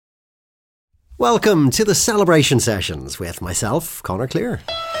Welcome to the Celebration Sessions with myself, Conor Clear.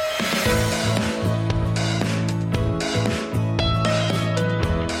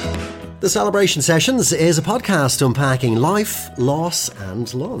 The Celebration Sessions is a podcast unpacking life, loss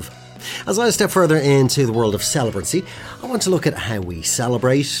and love. As I step further into the world of celebrancy, I want to look at how we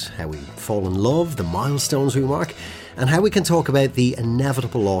celebrate, how we fall in love, the milestones we mark, and how we can talk about the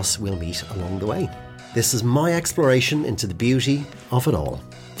inevitable loss we'll meet along the way. This is my exploration into the beauty of it all.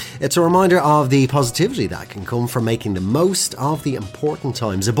 It's a reminder of the positivity that can come from making the most of the important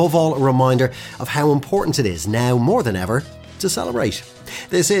times. Above all, a reminder of how important it is now more than ever to celebrate.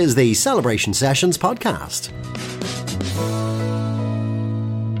 This is the Celebration Sessions podcast.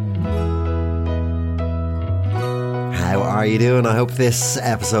 How are you doing? I hope this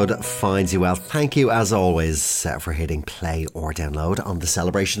episode finds you well. Thank you, as always, for hitting play or download on the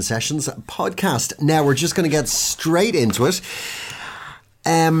Celebration Sessions podcast. Now, we're just going to get straight into it.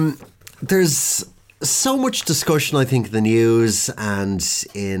 There's so much discussion, I think, in the news and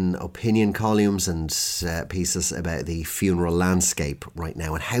in opinion columns and pieces about the funeral landscape right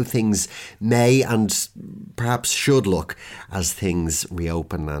now and how things may and perhaps should look as things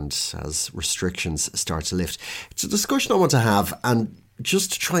reopen and as restrictions start to lift. It's a discussion I want to have, and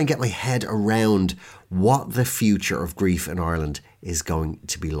just to try and get my head around what the future of grief in Ireland is going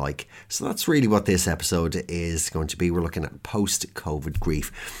to be like. So that's really what this episode is going to be. We're looking at post-COVID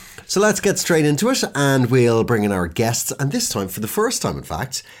grief. So let's get straight into it, and we'll bring in our guests. And this time, for the first time, in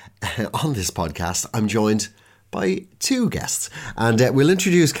fact, on this podcast, I'm joined by two guests. And we'll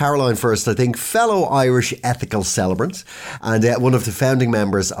introduce Caroline first, I think, fellow Irish ethical celebrant and one of the founding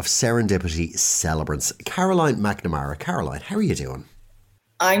members of Serendipity Celebrants, Caroline McNamara. Caroline, how are you doing?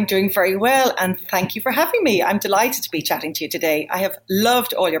 I'm doing very well, and thank you for having me. I'm delighted to be chatting to you today. I have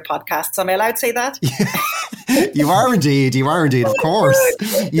loved all your podcasts. Am I allowed to say that? You are indeed, of course.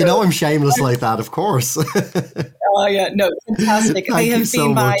 You know I'm shameless like that, of course. Oh yeah, no, fantastic. They have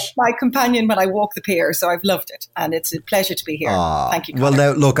been my companion when I walk the pier, so I've loved it, and it's a pleasure to be here. Thank you, Conor. Well,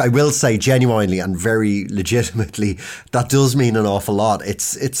 now, look, I will say genuinely and very legitimately, that does mean an awful lot.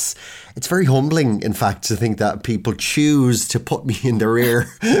 It's very humbling, in fact, to think that people choose to put me in their ear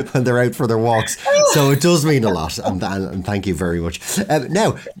when they're out for their walks. So it does mean a lot, and thank you very much.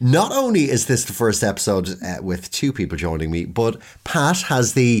 Now, not only is this the first episode with two people joining me, but Pat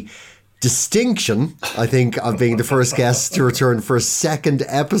has the distinction, I think, of being the first guest to return for a second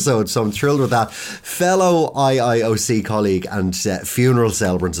episode. So I'm thrilled with that. Fellow IIOC colleague and funeral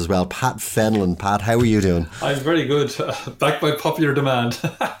celebrant as well, Pat Fenlon. Pat, how are you doing? I'm very good. Back by popular demand.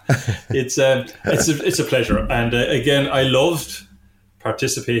 It's a pleasure. And again, I loved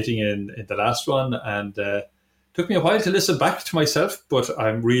participating in the last one, and took me a while to listen back to myself, but I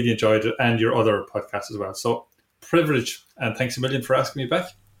really enjoyed it, and your other podcast as well. So privilege, and thanks a million for asking me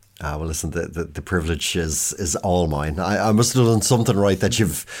back. Well, listen, the privilege is all mine. I must have done something right that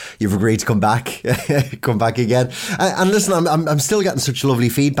you've agreed to come back again. And listen, I'm still getting such lovely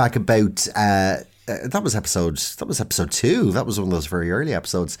feedback about. That was episode 2. That was one of those very early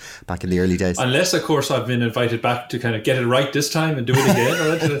episodes back in the early days. Unless, of course, I've been invited back to kind of get it right this time and do it again.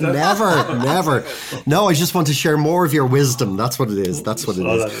 Or anything like that. Never. No, I just want to share more of your wisdom. That's what it is. I'll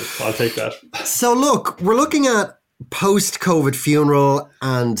take that. So look, we're looking at post-COVID funeral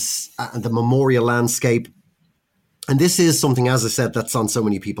and the memorial landscape. And this is something, as I said, that's on so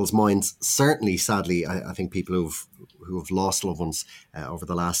many people's minds. Certainly, sadly, I think people who have lost loved ones over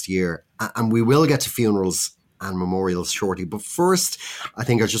the last year. And we will get to funerals and memorials shortly. But first, I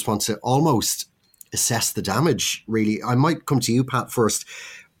think I just want to almost assess the damage, really. I might come to you, Pat, first.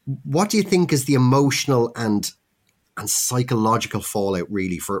 What do you think is the emotional and psychological fallout,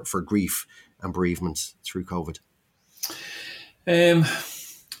 really, for grief and bereavement through COVID?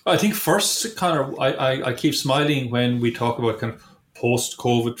 I think first, Conor, I keep smiling when we talk about kind of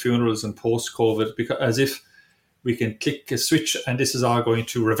post-COVID funerals and post-COVID, because as if we can click a switch and this is all going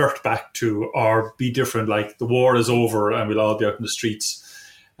to revert back to or be different, like the war is over and we'll all be out in the streets.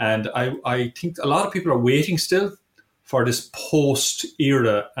 And I think a lot of people are waiting still for this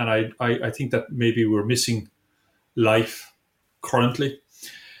post-era, and I think that maybe we're missing life currently.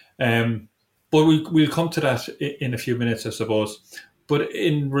 But we'll come to that in a few minutes, I suppose. But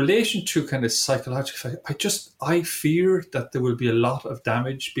in relation to kind of psychological, I fear that there will be a lot of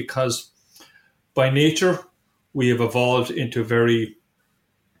damage, because by nature, we have evolved into very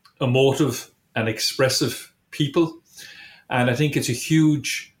emotive and expressive people. And I think it's a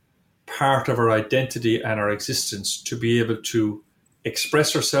huge part of our identity and our existence to be able to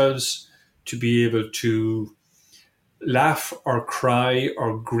express ourselves, to be able to laugh or cry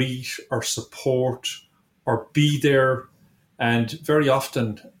or greet or support or be there And very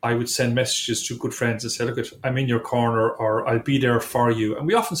often I would send messages to good friends and say, look, I'm in your corner, or I'll be there for you. And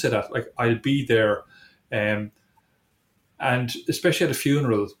we often say that, like, I'll be there. And especially at a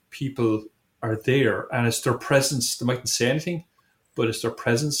funeral, people are there, and it's their presence. They mightn't say anything, but it's their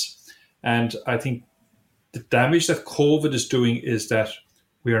presence. And I think the damage that COVID is doing is that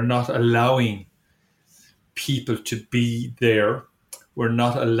we are not allowing people to be there. We're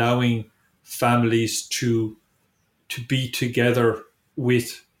not allowing families to be together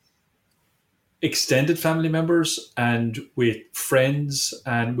with extended family members and with friends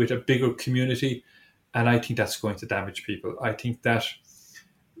and with a bigger community. And I think that's going to damage people. I think that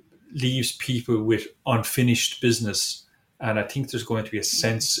leaves people with unfinished business. And I think there's going to be a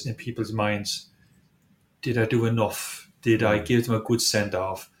sense in people's minds, did I do enough? Did I give them a good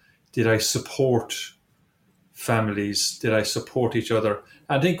send-off? Did I support families? Did I support each other?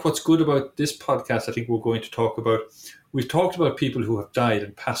 I think what's good about this podcast, I think we're going to talk about, we've talked about people who have died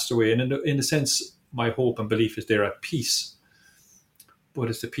and passed away. And in a sense, my hope and belief is they're at peace. But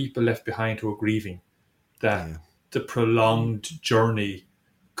it's the people left behind who are grieving that the prolonged journey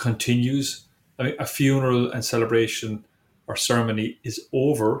continues. I mean, a funeral and celebration or ceremony is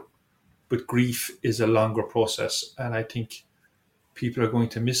over, but grief is a longer process. And I think people are going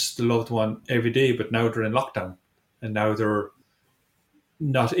to miss the loved one every day, but now they're in lockdown and now they're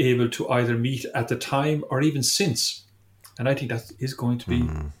not able to either meet at the time or even since. And I think that is going to be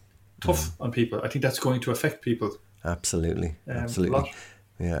tough on people. I think that's going to affect people. Absolutely. Absolutely.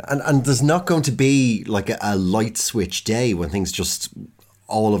 Yeah. And there's not going to be like a light switch day when things just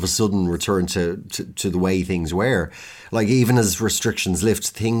all of a sudden return to the way things were. Like, even as restrictions lift,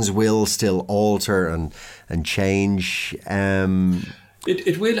 things will still alter and change.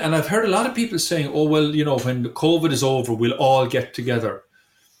 It will. And I've heard a lot of people saying, oh, well, you know, when COVID is over, we'll all get together.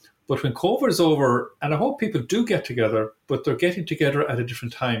 But when COVID is over, and I hope people do get together, but they're getting together at a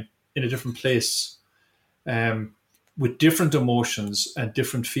different time, in a different place, with different emotions and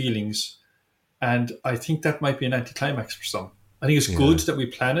different feelings. And I think that might be an anticlimax for some. I think it's good that we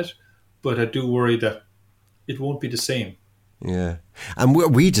plan it, but I do worry that it won't be the same. Yeah. And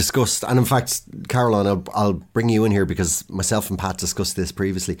we discussed, and in fact, Caroline, I'll bring you in here because myself and Pat discussed this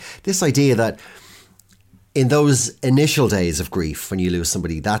previously, this idea that in those initial days of grief, when you lose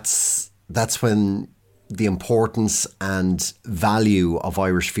somebody, that's when the importance and value of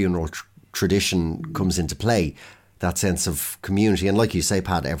Irish funeral tradition comes into play, that sense of community. And like you say,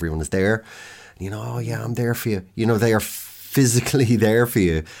 Pat, everyone is there. You know, oh yeah, I'm there for you. You know, they are physically there for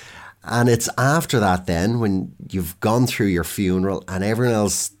you. And it's after that then, when you've gone through your funeral and everyone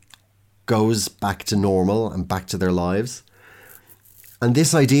else goes back to normal and back to their lives. And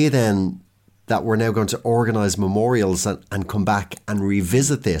this idea then that we're now going to organise memorials and come back and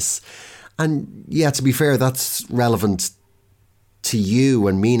revisit this. And yeah, to be fair, that's relevant to you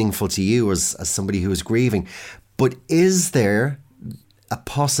and meaningful to you as somebody who is grieving. But is there a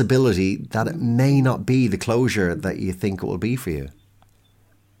possibility that it may not be the closure that you think it will be for you?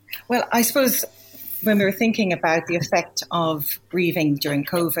 Well, I suppose when we were thinking about the effect of grieving during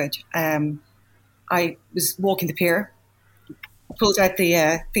COVID, I was walking the pier, pulled out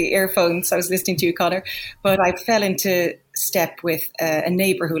the earphones. I was listening to you, Conor, but I fell into step with a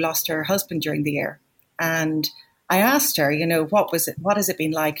neighbour who lost her husband during the year. And I asked her, you know, what has it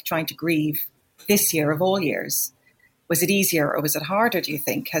been like trying to grieve this year of all years? Was it easier or was it harder, do you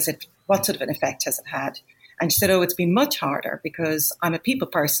think? What sort of an effect has it had? And she said, oh, it's been much harder because I'm a people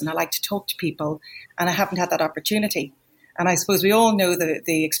person. I like to talk to people and I haven't had that opportunity. And I suppose we all know that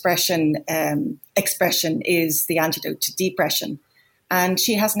the expression is the antidote to depression. And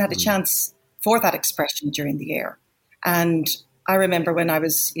she hasn't had a chance for that expression during the year. And I remember when I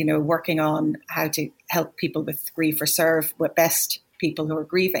was, you know, working on how to help people with grief or serve with best people who are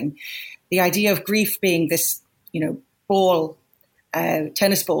grieving, the idea of grief being this, you know, ball,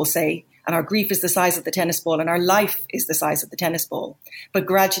 tennis ball, say, and our grief is the size of the tennis ball and our life is the size of the tennis ball. But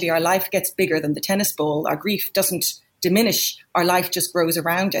gradually our life gets bigger than the tennis ball. Our grief doesn't diminish. Our life just grows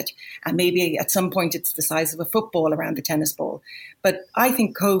around it. And maybe at some point it's the size of a football around the tennis ball. But I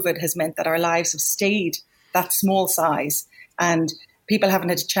think COVID has meant that our lives have stayed that small size and people haven't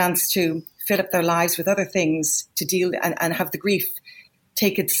had a chance to fill up their lives with other things to deal and have the grief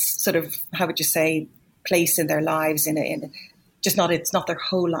take its sort of, how would you say, place in their lives it's not their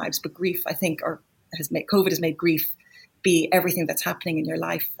whole lives, but grief, I think, COVID has made grief be everything that's happening in your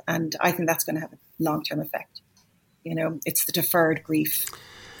life. And I think that's going to have a long-term effect. You know, it's the deferred grief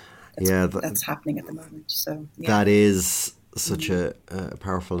that's happening at the moment. So that is such a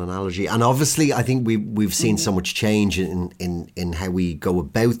powerful analogy. And obviously, I think we've seen so much change in how we go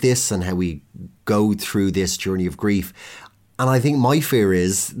about this and how we go through this journey of grief. And I think my fear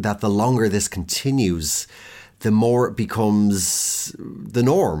is that the longer this continues, the more it becomes the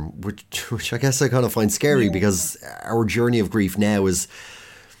norm, which I guess I kind of find scary, because our journey of grief now is,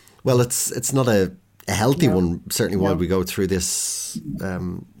 well, it's not a healthy one, certainly while we go through this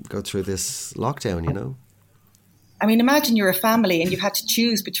lockdown, you know. I mean, imagine you're a family and you've had to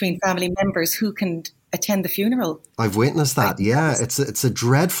choose between family members who can attend the funeral. I've witnessed that. Yeah, it's a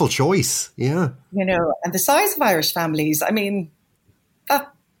dreadful choice. Yeah, you know, and the size of Irish families. I mean,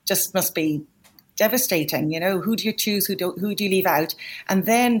 that just must be devastating. You know, who do you choose? Who do you leave out? And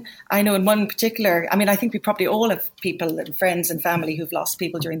then I know in one particular, I mean, I think we probably all have people and friends and family who've lost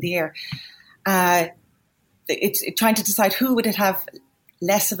people during the year. It's trying to decide who would it have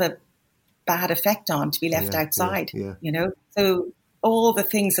less of a bad effect on to be left outside, you know? So all the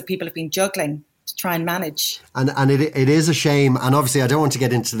things that people have been juggling to try and manage. And it is a shame. And obviously I don't want to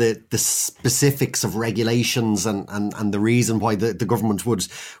get into the specifics of regulations and the reason why the government would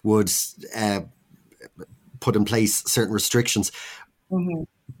put in place certain restrictions. Mm-hmm.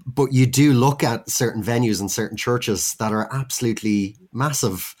 But you do look at certain venues and certain churches that are absolutely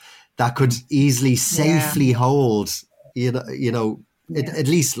massive that could easily safely hold, you know, at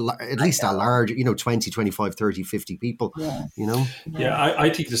least a large, you know, 20, 25, 30, 50 people, you know? Yeah, I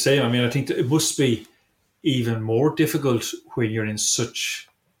think the same. I mean, I think it must be even more difficult when you're in such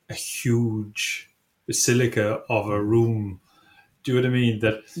a huge basilica of a room. Do you know what I mean?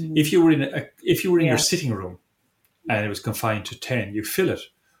 That if you were in your sitting room and it was confined to 10, you fill it.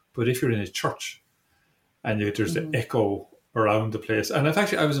 But if you're in a church and there's the echo around the place. And in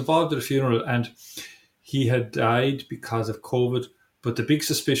fact, I was involved at a funeral and he had died because of COVID. But the big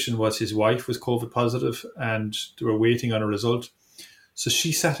suspicion was his wife was COVID positive and they were waiting on a result. So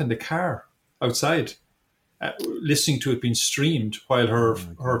she sat in the car outside listening to it being streamed while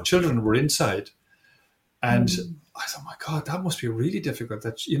her children were inside. And I thought, my God, that must be really difficult.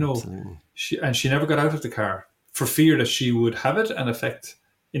 That, you know, she never got out of the car for fear that she would have it and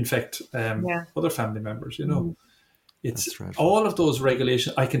infect other family members, you know. It's all of those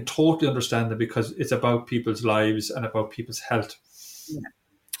regulations. I can totally understand them because it's about people's lives and about people's health. Yeah.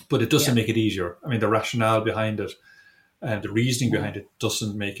 But it doesn't make it easier. I mean, the rationale behind it and the reasoning behind it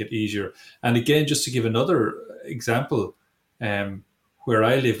doesn't make it easier. And again, just to give another example, where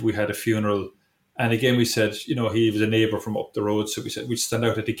I live, we had a funeral. And again, we said, you know, he was a neighbour from up the road. So we said we'd stand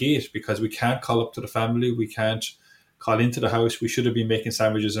out at the gate because we can't call up to the family. We can't call into the house. We should have been making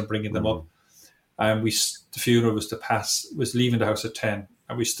sandwiches and bringing them up. And the funeral was leaving the house at 10.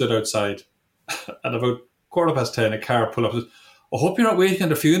 And we stood outside. And about 10:15, a car pulled up. I hope you're not waiting on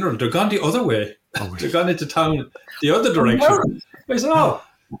the funeral. They're gone the other way. They're gone into town the other direction. I said,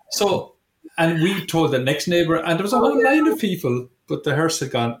 So, and we told the next neighbour, and there was a whole line of people, but the hearse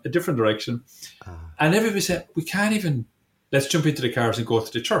had gone a different direction. And everybody said, we can't even, let's jump into the cars and go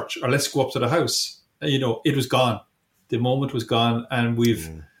to the church, or let's go up to the house. You know, it was gone. The moment was gone, and we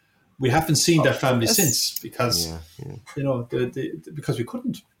haven't seen that family since because, you know, because we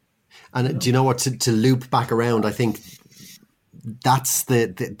couldn't. And do you know what, to loop back around, I think that's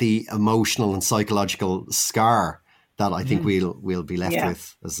the emotional and psychological scar that I think we'll be left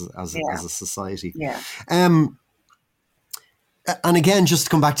with as a society. Yeah. And again, just to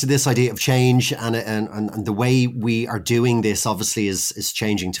come back to this idea of change and the way we are doing this obviously is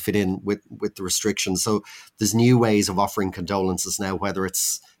changing to fit in with the restrictions. So there's new ways of offering condolences now, whether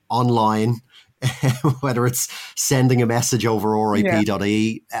it's online, whether it's sending a message over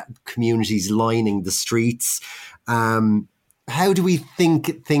RIP.ie, communities lining the streets. How do we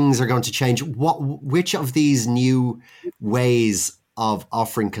think things are going to change? Which of these new ways of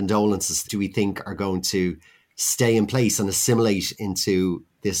offering condolences do we think are going to stay in place and assimilate into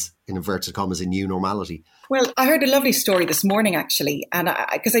this, in inverted commas, a new normality? Well, I heard a lovely story this morning, actually, and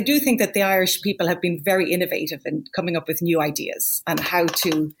because I do think that the Irish people have been very innovative in coming up with new ideas and how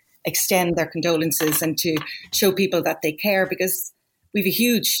to extend their condolences and to show people that they care, because we have a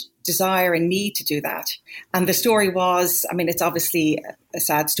huge desire and need to do that. And the story was, I mean, it's obviously a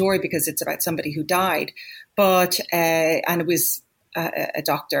sad story because it's about somebody who died, but and it was a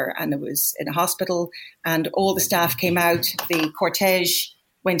doctor and it was in a hospital and all the staff came out. The cortege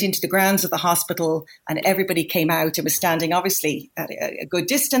went into the grounds of the hospital and everybody came out and was standing obviously at a good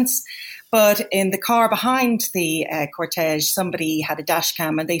distance. But in the car behind the cortege, somebody had a dash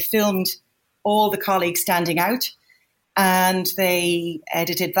cam and they filmed all the colleagues standing out. And they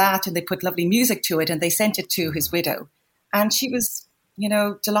edited that and they put lovely music to it and they sent it to his widow. And she was, you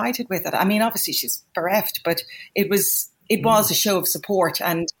know, delighted with it. I mean, obviously she's bereft, but it was a show of support.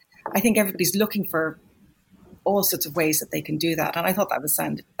 And I think everybody's looking for all sorts of ways that they can do that. And I thought that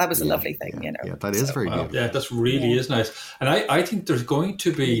was a lovely thing, you know. Yeah, that is very good. Yeah, that's really is nice. And I think there's going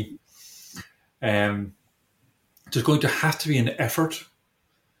to be, there's going to have to be an effort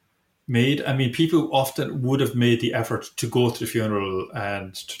made. I mean, people often would have made the effort to go to the funeral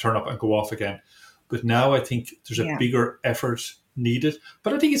and to turn up and go off again. But now I think there's a bigger effort needed.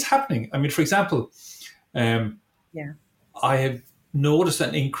 But I think it's happening. I mean, for example, I have noticed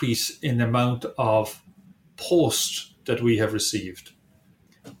an increase in the amount of post that we have received.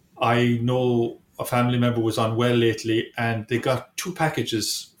 I know a family member was unwell lately and they got 2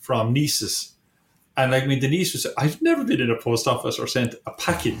 packages from nieces. And I mean, the niece was, I've never been in a post office or sent a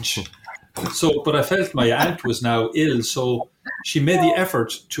package. So, but I felt my aunt was now ill. So she made the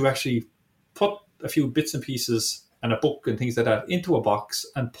effort to actually put a few bits and pieces and a book and things like that into a box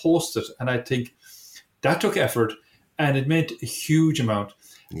and post it. And I think that took effort and it meant a huge amount.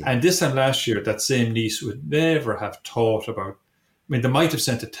 Yeah. And this time last year, that same niece would never have thought about, I mean, they might have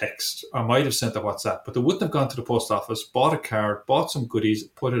sent a text or might have sent a WhatsApp, but they wouldn't have gone to the post office, bought a card, bought some goodies,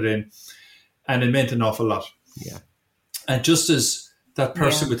 put it in, and it meant an awful lot. Yeah. And just as that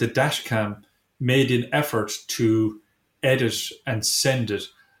person with the dash cam made an effort to edit and send it,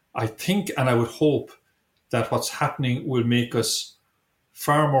 I think, and I would hope that what's happening will make us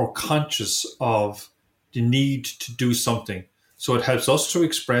far more conscious of the need to do something. So it helps us to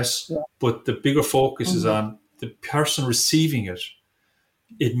express, but the bigger focus is on the person receiving it.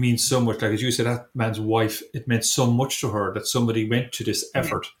 It means so much. Like as you said, that man's wife, it meant so much to her that somebody went to this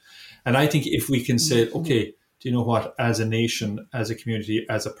effort. And I think if we can say, okay, do you know what, as a nation, as a community,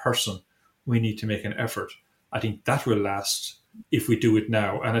 as a person, we need to make an effort. I think that will last if we do it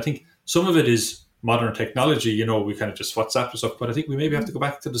now. And I think some of it is modern technology, you know, we kind of just WhatsApp and stuff, but I think we maybe have to go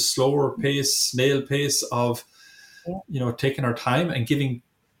back to the slower pace, snail pace of, you know, taking our time and giving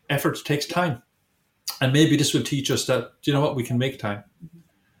effort takes time. And maybe this will teach us that, you know what, we can make time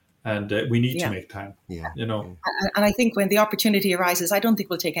and we need to make time, you know. And I think when the opportunity arises, I don't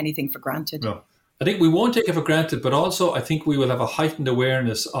think we'll take anything for granted. No, I think we won't take it for granted, but also I think we will have a heightened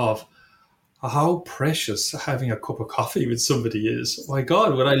awareness of how precious having a cup of coffee with somebody is. My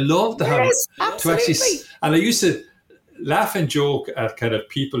God, would I love to have to actually. And I used to laugh and joke at kind of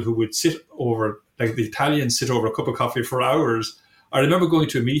people who would sit over, like the Italians sit over a cup of coffee for hours. I remember going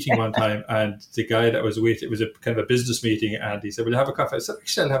to a meeting one time and the guy that was with, it was a kind of a business meeting, and he said, will you have a coffee? I said,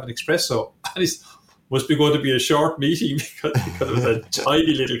 actually, I'll have an espresso. And he must be going to be a short meeting because it was a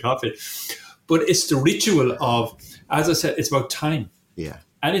tiny little coffee. But it's the ritual of, as I said, it's about time. Yeah.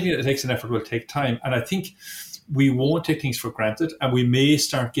 Anything that takes an effort will take time. And I think we won't take things for granted, and we may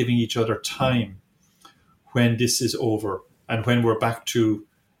start giving each other time when this is over and when we're back to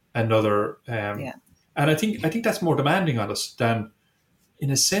another. And I think that's more demanding on us than, in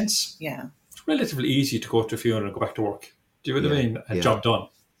a sense, it's relatively easy to go to a funeral and go back to work. Do you know what I mean? A job done.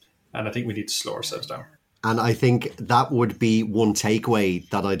 And I think we need to slow ourselves down. And I think that would be one takeaway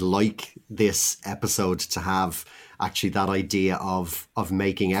that I'd like this episode to have, actually, that idea of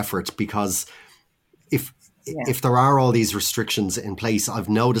making effort, because if there are all these restrictions in place, I've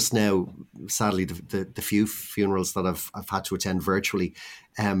noticed now, sadly, the few funerals that I've had to attend virtually,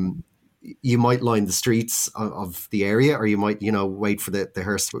 you might line the streets of the area, or you might, you know, wait for the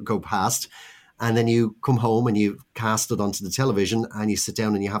hearse to go past, and then you come home and you cast it onto the television and you sit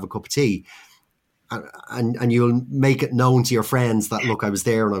down and you have a cup of tea. And you'll make it known to your friends that, look, I was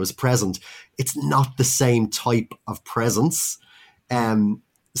there and I was present. It's not the same type of presence.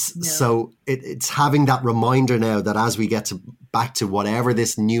 So it's having that reminder now that as we get back to whatever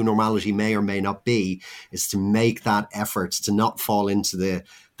this new normality may or may not be, is to make that effort to not fall into the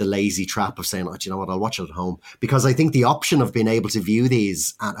lazy trap of saying, oh, do you know what, I'll watch it at home. Because I think the option of being able to view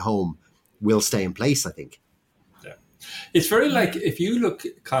these at home will stay in place, I think. Yeah. It's very like, if you look,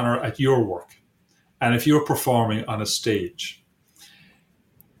 Conor, at your work, and if you're performing on a stage,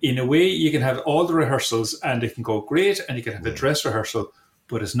 in a way, you can have all the rehearsals and it can go great, and you can have a dress rehearsal,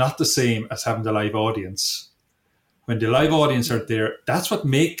 but it's not the same as having the live audience. When the live audience are there, that's what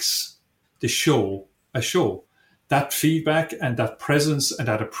makes the show a show. That feedback and that presence and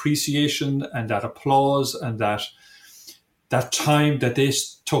that appreciation and that applause and that time that they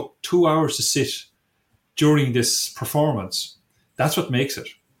took 2 hours to sit during this performance, that's what makes it.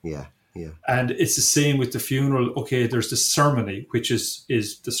 Yeah. Yeah. And it's the same with the funeral. Okay, there's the ceremony, which is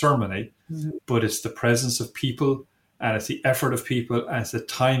the ceremony, but it's the presence of people, and it's the effort of people, and it's the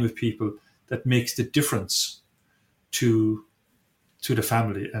time of people that makes the difference to the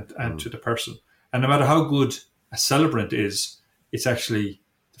family and to the person. And no matter how good a celebrant is, it's actually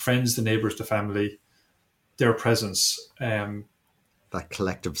the friends, the neighbours, the family, their presence That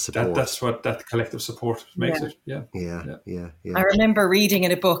collective support. That's what that collective support makes it. Yeah. I remember reading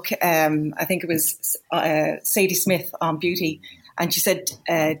in a book, I think it was Sadie Smith on beauty, and she said,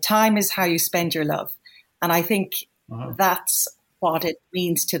 time is how you spend your love. And I think that's what it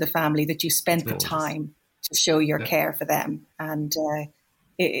means to the family, that you spend the time to show your care for them. And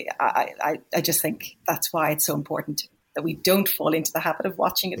I just think that's why it's so important that we don't fall into the habit of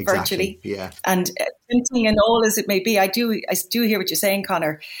watching it virtually. Yeah. And tempting and all as it may be, I do hear what you're saying,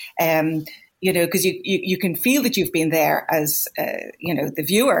 Conor. Because you can feel that you've been there as the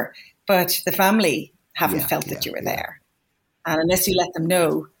viewer, but the family haven't felt that you were there. And unless you let them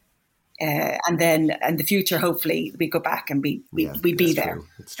know, and then in the future, hopefully, we go back and we be there.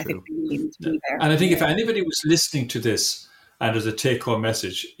 I think we really need to be there. And I think if anybody was listening to this and there's a take-home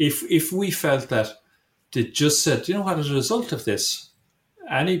message, if we felt that they just said, you know what, as a result of this,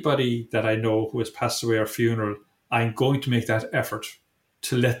 anybody that I know who has passed away or funeral, I'm going to make that effort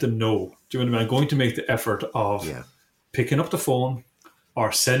to let them know. Do you know what I mean? I'm going to make the effort of picking up the phone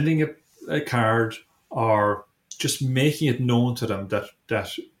or sending a card or just making it known to them that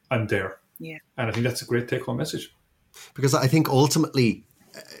I'm there. Yeah. And I think that's a great take-home message. Because I think ultimately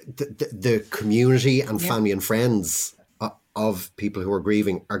the community and family and friends of people who are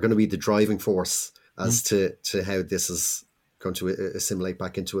grieving are going to be the driving force as to how this is going to assimilate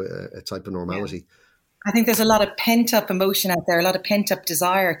back into a type of normality. Yeah. I think there's a lot of pent-up emotion out there, a lot of pent-up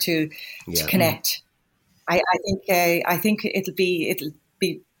desire to connect. I think it'll be.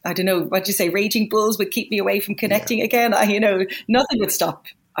 I don't know what you say. Raging bulls would keep me away from connecting again. Nothing would stop.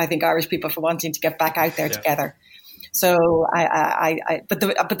 I think Irish people from wanting to get back out there together. So but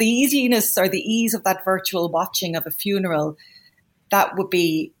the easiness or the ease of that virtual watching of a funeral, that would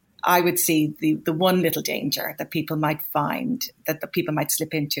be, I would see the one little danger that people might find, that the people might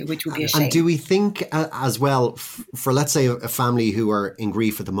slip into, which would be a shame. And do we think as well, for let's say a family who are in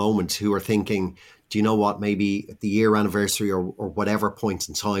grief at the moment, who are thinking, do you know what, maybe at the year anniversary or whatever point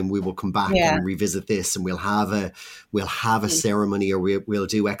in time, we will come back and revisit this and we'll have a ceremony or we'll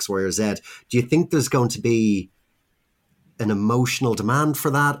do X, Y, or Z. Do you think there's going to be an emotional demand for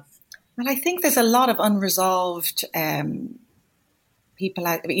that? Well, I think there's a lot of unresolved people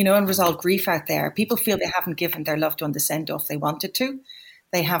out, unresolved grief out there. People feel they haven't given their loved one the send-off they wanted to.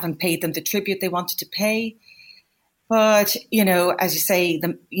 They haven't paid them the tribute they wanted to pay. But, as you say,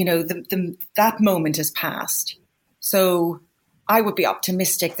 that moment has passed. So I would be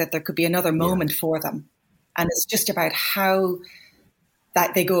optimistic that there could be another moment for them. And it's just about how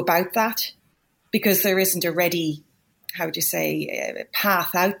that they go about that, because there isn't a ready,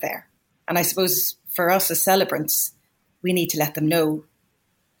 path out there. And I suppose for us as celebrants, we need to let them know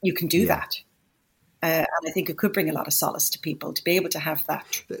you can do that. And I think it could bring a lot of solace to people to be able to have that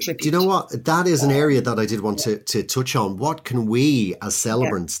tribute. Do you know what? That is an area that I did want to touch on. What can we as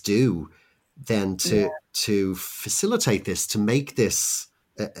celebrants do then to facilitate this, to make this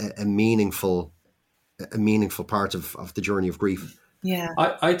a meaningful part of the journey of grief? Yeah,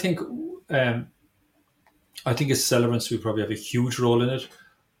 I think as celebrants we probably have a huge role in it,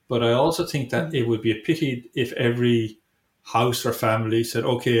 but I also think that it would be a pity if every house or family said,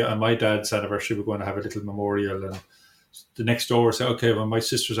 okay, on my dad's anniversary we're going to have a little memorial, and the next door say, okay, on my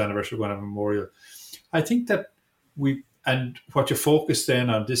sister's anniversary we're going to have a memorial. I think that what you focus then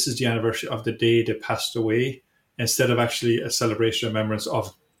on, this is the anniversary of the day they passed away, instead of actually a celebration of remembrance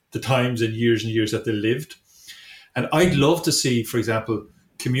of the times and years that they lived. And I'd love to see, for example,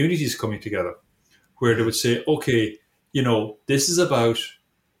 communities coming together where they would say, okay, this is about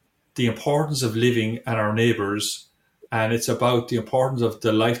the importance of living and our neighbours, and it's about the importance of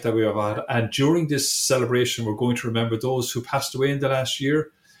the life that we have had. And during this celebration, we're going to remember those who passed away in the last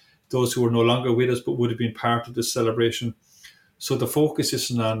year, those who are no longer with us but would have been part of this celebration. So the focus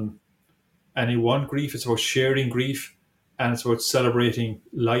isn't on any one grief, it's about sharing grief, and it's about celebrating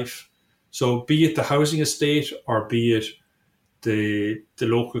life. So be it the housing estate or be it the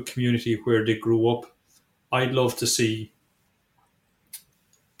local community where they grew up, I'd love to see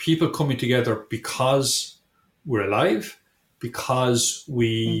people coming together because we're alive, because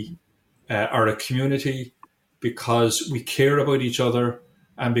we are a community, because we care about each other,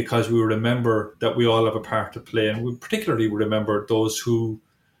 and because we remember that we all have a part to play. And we particularly remember those who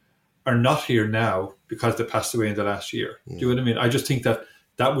are not here now because they passed away in the last year. Do you know what I mean? I just think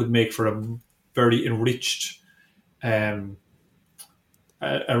that would make for a very enriched an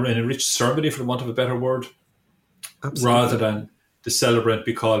enriched ceremony, for the want of a better word. Absolutely. Rather than the celebrant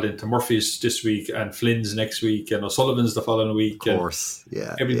be called into Murphy's this week and Flynn's next week and O'Sullivan's the following week. Of course,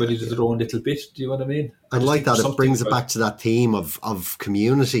 everybody does their own little bit. Do you know what I mean? And like that, it brings it back to that theme of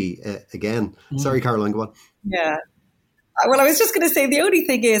community again. Sorry, Caroline, go on. Yeah. Well, I was just going to say, the only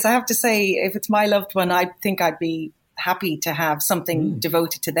thing is, I have to say, if it's my loved one, I think I'd be happy to have something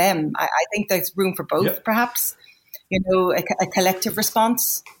devoted to them. I think there's room for both, perhaps, a collective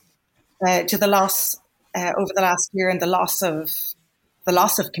response to the loss over the last year, and the loss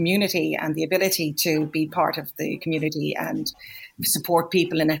of community and the ability to be part of the community and support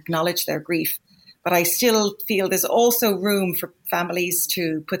people and acknowledge their grief. But I still feel there's also room for families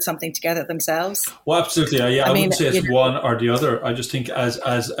to put something together themselves. Well, absolutely. Yeah, I wouldn't say it's one or the other. I just think as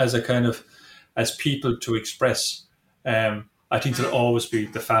a kind of, as people to express, I think there'll always be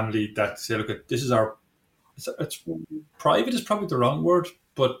the family that say, look, this is our, it's private is probably the wrong word,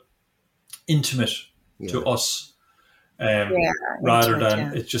 but intimate to us, rather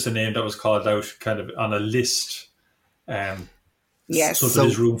than it's just a name that was called out kind of on a list. Yes. So there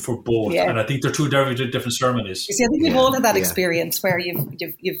is room for both, and I think they're two very different ceremonies. You see, I think we've all had that experience where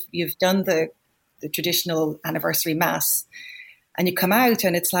you've done the traditional anniversary mass, and you come out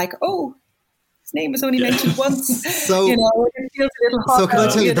and it's like, oh, his name was only mentioned once. So it feels a little hot. So can I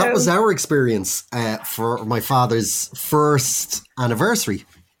tell you, that was our experience for my father's first anniversary.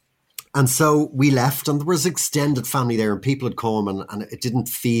 And so we left, and there was extended family there, and people had come, and it didn't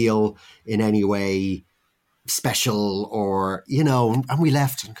feel in any way special, or and we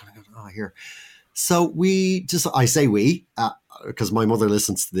left and kind of go, here. So I say we, because my mother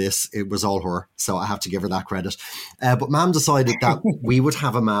listens to this, it was all her, so I have to give her that credit. But Mum decided that we would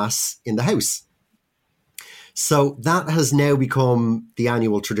have a mass in the house. So that has now become the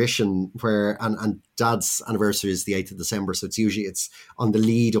annual tradition where, and Dad's anniversary is the 8th of December. So it's on the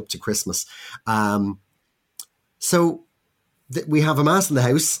lead up to Christmas. We have a mass in the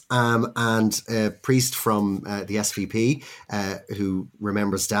house, and a priest from the SVP who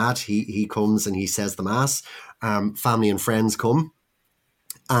remembers Dad. He comes and he says the mass. Family and friends come,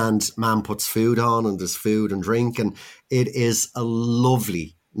 and Mum puts food on, and there's food and drink, and it is a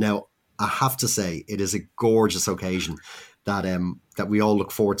lovely. Now, I have to say, it is a gorgeous occasion that we all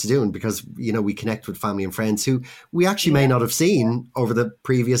look forward to doing, because we connect with family and friends who we actually may not have seen over the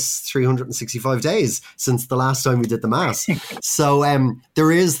previous 365 days since the last time we did the mass. So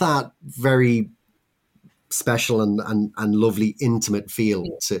there is that very special and lovely intimate feel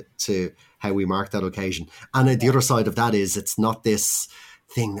to how we mark that occasion. And the other side of that is, it's not this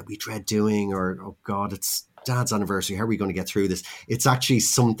thing that we dread doing, or oh God, it's Dad's anniversary, how are we going to get through this? It's actually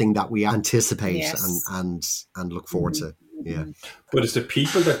something that we anticipate and look forward to. Yeah. But it's the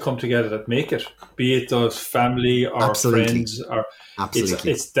people that come together that make it, be it those family or friends, or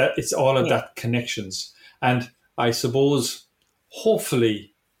it's all of that connections. And I suppose,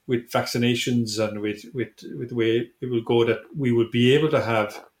 hopefully, with vaccinations and with the way it will go, that we will be able to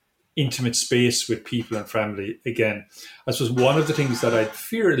have intimate space with people and family again. I suppose one of the things that I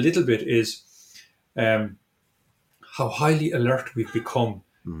fear a little bit is how highly alert we've become.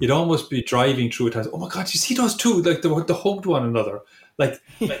 You'd almost be driving through it as, oh my God, you see those two, like they hugged one another. Like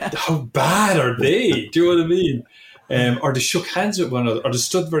how bad are they? Do you know what I mean? Or they shook hands with one another, or they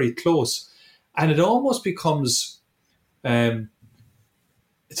stood very close. And it almost becomes, something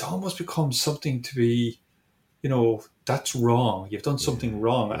to be, that's wrong. You've done something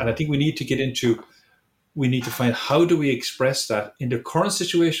wrong. And I think we need to find, how do we express that in the current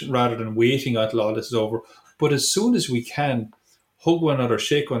situation, rather than waiting until all this is over. But as soon as we can, hug one another,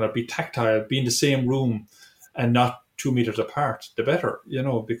 shake one another, be tactile, be in the same room, and not 2 meters apart, the better,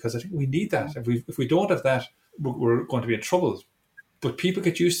 because I think we need that. If we don't have that, we're going to be in trouble. But people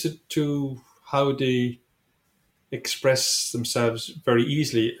get used to how they express themselves very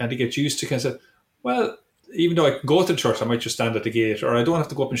easily, and they get used to kind of say, well, even though I can go to the church, I might just stand at the gate, or I don't have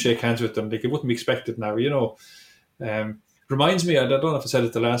to go up and shake hands with them. Like, it wouldn't be expected now, Reminds me, I don't know if I said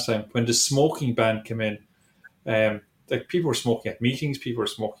it the last time, when the smoking ban came in, like people were smoking at meetings, people were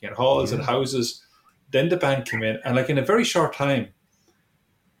smoking at halls and houses. Then the ban came in, and like in a very short time,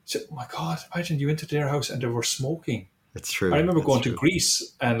 said, oh my God, imagine you into their house and they were smoking. It's true. I remember going to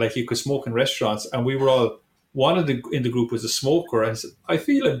Greece, and like you could smoke in restaurants, and we were all, one of the in the group was a smoker, and I said, I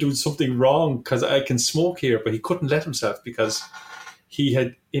feel I'm doing something wrong because I can smoke here, but he couldn't let himself, because he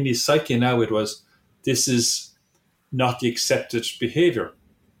had, in his psyche now, it was, this is not the accepted behavior,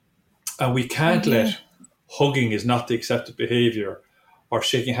 and we can't let hugging is not the accepted behavior, or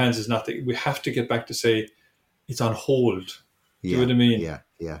shaking hands is not we have to get back to say it's on hold. Do you know what I mean?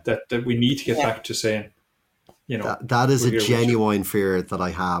 Yeah. That we need to get back to saying, That is we're a here with you. genuine fear that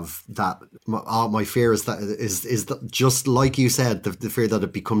I have. That my fear is that just like you said, the fear that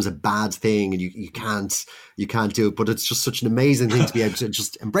it becomes a bad thing and you can't do it. But it's just such an amazing thing to be able to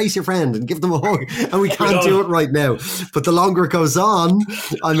just embrace your friend and give them a hug, and we can't do it right now. But the longer it goes on,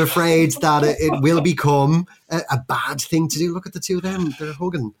 I'm afraid that it will become a bad thing to do. Look at the two of them; they're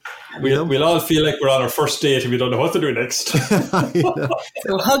hugging. We'll all feel like we're on our first date and we don't know what to do next.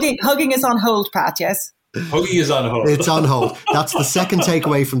 So hugging is on hold, Pat. Yes. Hugging is on hold. It's on hold. That's the second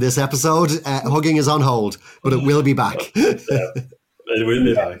takeaway from this episode. Hugging is on hold, but it will be back. It will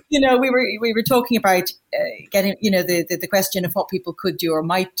be back. We were talking about getting, the question of what people could do or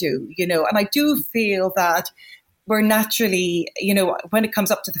might do, and I do feel that we're naturally, when it comes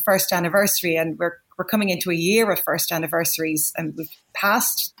up to the first anniversary, and we're coming into a year of first anniversaries, and we've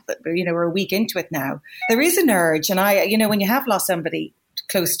passed, we're a week into it now. There is an urge, and when you have lost somebody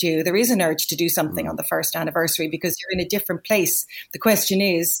close to you, there is an urge to do something on the first anniversary because you're in a different place. The question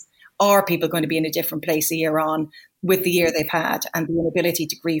is, are people going to be in a different place a year on with the year they've had and the inability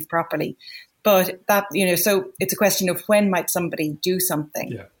to grieve properly? But that, so it's a question of when might somebody do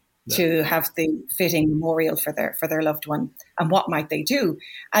something to have the fitting memorial for their loved one, and what might they do?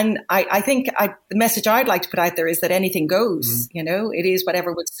 And I think the message I'd like to put out there is that anything goes. It is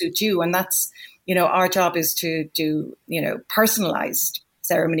whatever would suit you, and that's our job is to do personalized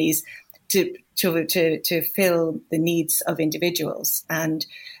ceremonies to fill the needs of individuals. And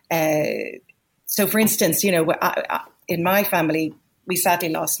so, for instance, in my family, we sadly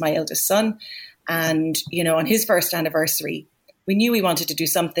lost my eldest son, and on his first anniversary, we knew we wanted to do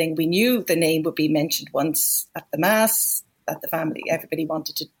something. We knew the name would be mentioned once at the mass that the family, everybody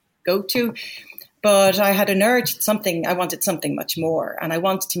wanted to go to. But I had an urge, I wanted something much more. And I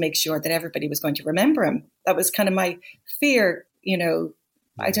wanted to make sure that everybody was going to remember him. That was kind of my fear,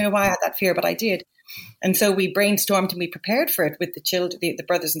 I don't know why I had that fear, but I did. And so we brainstormed and we prepared for it with the children, the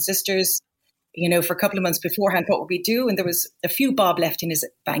brothers and sisters, for a couple of months beforehand, what would we do? And there was a few bob left in his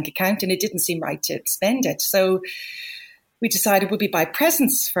bank account and it didn't seem right to spend it. So we decided would we buy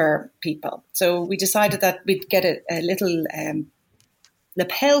presents for people. So we decided that we'd get a little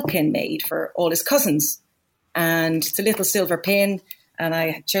lapel pin made for all his cousins. And it's a little silver pin. And I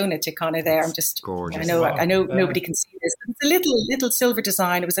had shown it to Conor there. I'm just gorgeous. I know nobody can see this. It's a little silver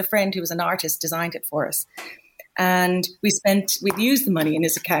design. It was a friend who was an artist designed it for us. And we'd used the money in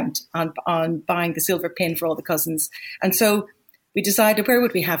his account on buying the silver pin for all the cousins. And so we decided, where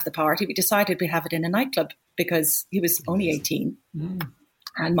would we have the party? We decided we'd have it in a nightclub because he was only 18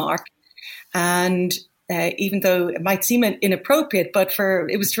 and Mark. And even though it might seem inappropriate, but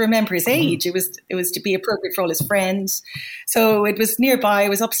it was to remember his age. It was to be appropriate for all his friends. So it was nearby. It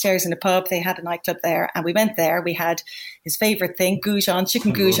was upstairs in a pub. They had a nightclub there, and we went there. We had his favorite thing,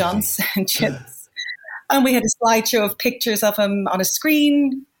 chicken goujons and chips. And we had a slideshow of pictures of him on a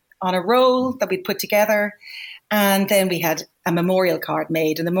screen, on a roll that we'd put together. And then we had a memorial card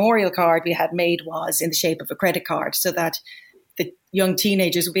made. And the memorial card we had made was in the shape of a credit card so that the young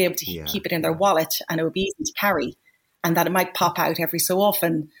teenagers would be able to keep it in their wallet and it would be easy to carry, and that it might pop out every so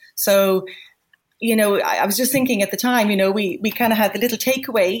often. So, I was just thinking at the time, we kind of had the little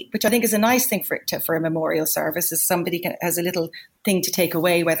takeaway, which I think is a nice thing for a memorial service, is somebody has a little thing to take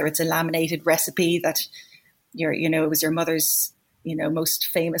away, whether it's a laminated recipe that it was your mother's, most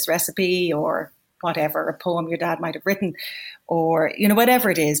famous recipe, or whatever, a poem your dad might have written, or,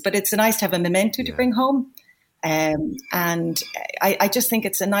 whatever it is. But it's nice to have a memento to bring home. And I just think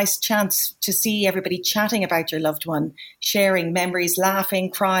it's a nice chance to see everybody chatting about your loved one, sharing memories,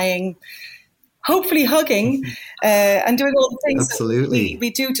 laughing, crying, hopefully hugging, and doing all the things that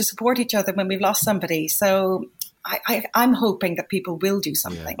we do to support each other when we've lost somebody. So I'm hoping that people will do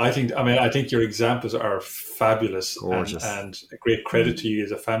something. I think your examples are fabulous and a great credit to you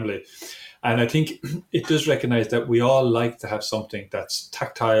as a family. And I think it does recognize that we all like to have something that's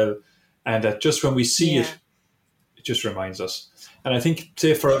tactile, and that just when we see it just reminds us. And I think,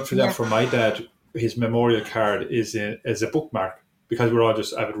 say for my dad, his memorial card is a bookmark, because we're all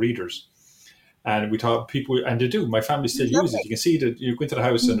just avid readers. And we taught people, and they do, my family still use it. You can see that you go into the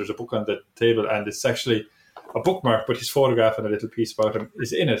house and there's a book on the table, and it's actually a bookmark, but his photograph and a little piece about him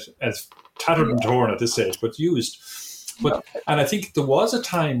is in it. And it's tattered and torn at this stage, but used. And I think there was a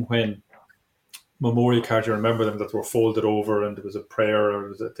time when memorial cards, you remember them, that were folded over and there was a prayer, or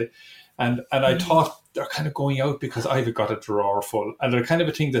was a thing. And I thought they're kind of going out because I've got a drawer full, and they're kind of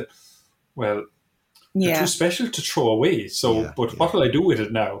a thing that, well, they're too special to throw away. So, what will I do with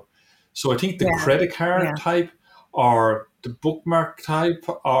it now? So I think the credit card type or the bookmark type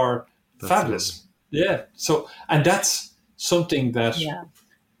are fabulous. Yeah. So, and that's something that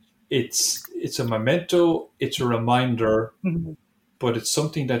it's a memento, it's a reminder, but it's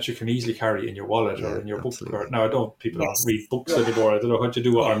something that you can easily carry in your wallet or in your book. Now, people don't read books anymore. I don't know how to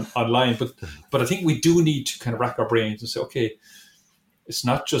do it online, but I think we do need to kind of rack our brains and say, okay, it's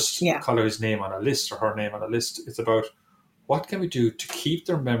not just color his name on a list or her name on a list. It's about what can we do to keep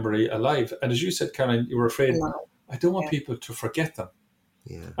their memory alive. And as you said, Caroline, you were afraid, I don't want people to forget them.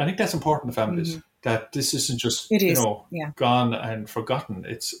 Yeah. I think that's important to families, that this isn't just gone and forgotten.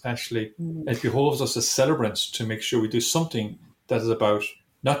 It's actually, it behoves us as celebrants to make sure we do something that is about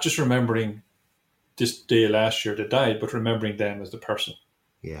not just remembering this day last year that died, but remembering them as the person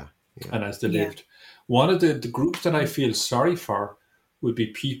and as they lived. One of the groups that I feel sorry for would be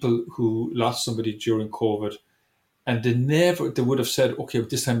people who lost somebody during COVID, and they would have said, okay,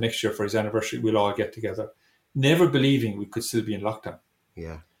 this time next year for his anniversary, we'll all get together, never believing we could still be in lockdown.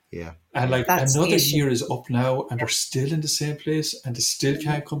 And like another year is up now, and they're still in the same place, and they still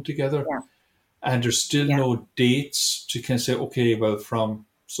can't come together, and there's still no dates to kind of say, okay, well, from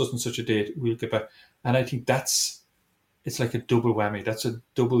such and such a date we'll get back. And I think it's like a double whammy. That's a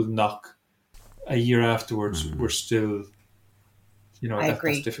double knock. A year afterwards, we're still, I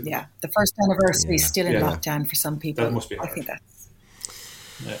agree. That's difficult. Yeah, the first anniversary is still in lockdown for some people. That must be hard. I think that's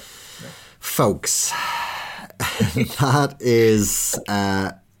folks. That is,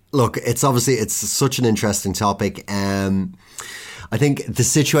 look, it's such an interesting topic. I think the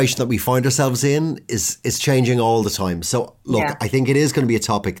situation that we find ourselves in is changing all the time. So, look, I think it is going to be a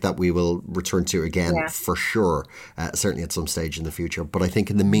topic that we will return to again for sure, certainly at some stage in the future. But I think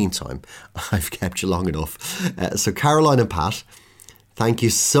in the meantime, I've kept you long enough. So, Caroline and Pat, thank you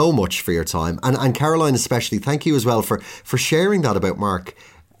so much for your time. And Caroline especially, thank you as well for sharing that about Mark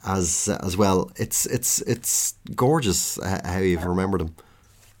as well. It's gorgeous how you've remembered him.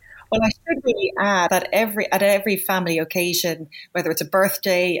 Well, I should really add that at every family occasion, whether it's a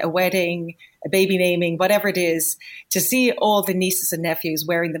birthday, a wedding, a baby naming, whatever it is, to see all the nieces and nephews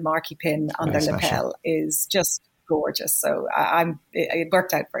wearing the Marky pin on their lapel is just gorgeous. So it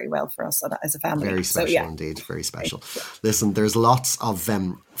worked out very well for us as a family. Very special indeed. Very special. Listen, there's lots of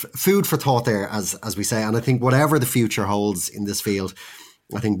food for thought there, as we say. And I think whatever the future holds in this field,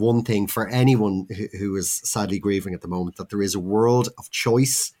 I think one thing for anyone who is sadly grieving at the moment, that there is a world of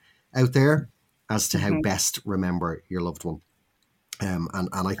choice out there as to how best remember your loved one. And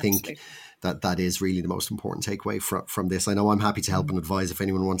I think that is really the most important takeaway from this. I know I'm happy to help and advise if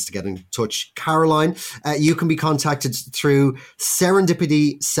anyone wants to get in touch. Caroline, you can be contacted through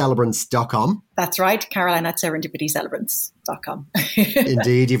serendipityscelebrants.com. That's right, Caroline at serendipityscelebrants.com.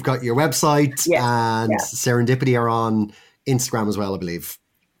 Indeed, you've got your website and Serendipity are on Instagram as well, I believe.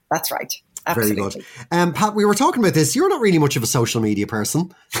 That's right. Absolutely. Very good. Pat, we were talking about this. You're not really much of a social media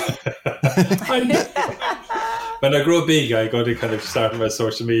person. When I grow big, I go to kind of start my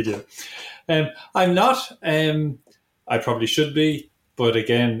social media. I'm not. I probably should be. But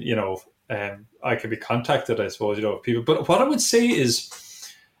again, I can be contacted, I suppose, people. But what I would say is,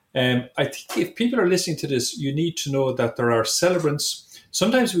 I think if people are listening to this, you need to know that there are celebrants.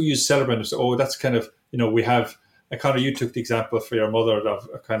 Sometimes we use celebrants. Oh, that's kind of, we have, Conor, you took the example for your mother of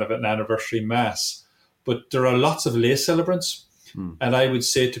a kind of an anniversary mass. But there are lots of lay celebrants. And I would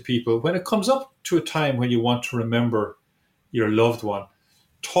say to people, when it comes up to a time when you want to remember your loved one,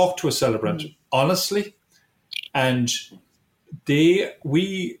 talk to a celebrant honestly, and they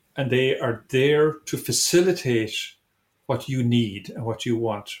are there to facilitate what you need and what you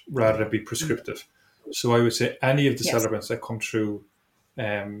want rather than be prescriptive. So I would say any of the celebrants that come through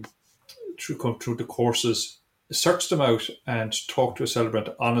the courses, search them out and talk to a celebrant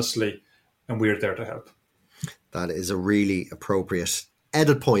honestly, and we're there to help. That is a really appropriate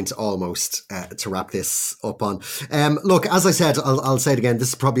edit point almost to wrap this up on. Look, as I said, I'll say it again, this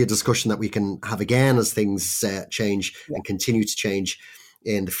is probably a discussion that we can have again as things change and continue to change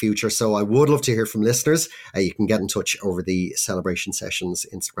in the future. So I would love to hear from listeners. You can get in touch over the Celebration Sessions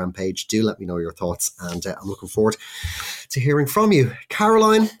Instagram page. Do let me know your thoughts, and I'm looking forward to hearing from you.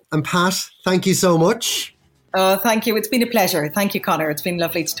 Caroline and Pat, thank you so much. Oh, thank you. It's been a pleasure. Thank you, Conor. It's been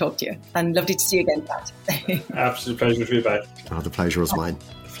lovely to talk to you, and lovely to see you again, Pat. Absolute pleasure to be back. Oh, the pleasure was mine.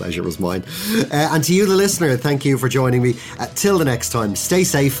 The pleasure was mine. And to you, the listener, thank you for joining me. Till the next time, stay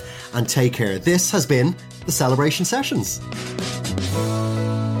safe and take care. This has been the Celebration Sessions.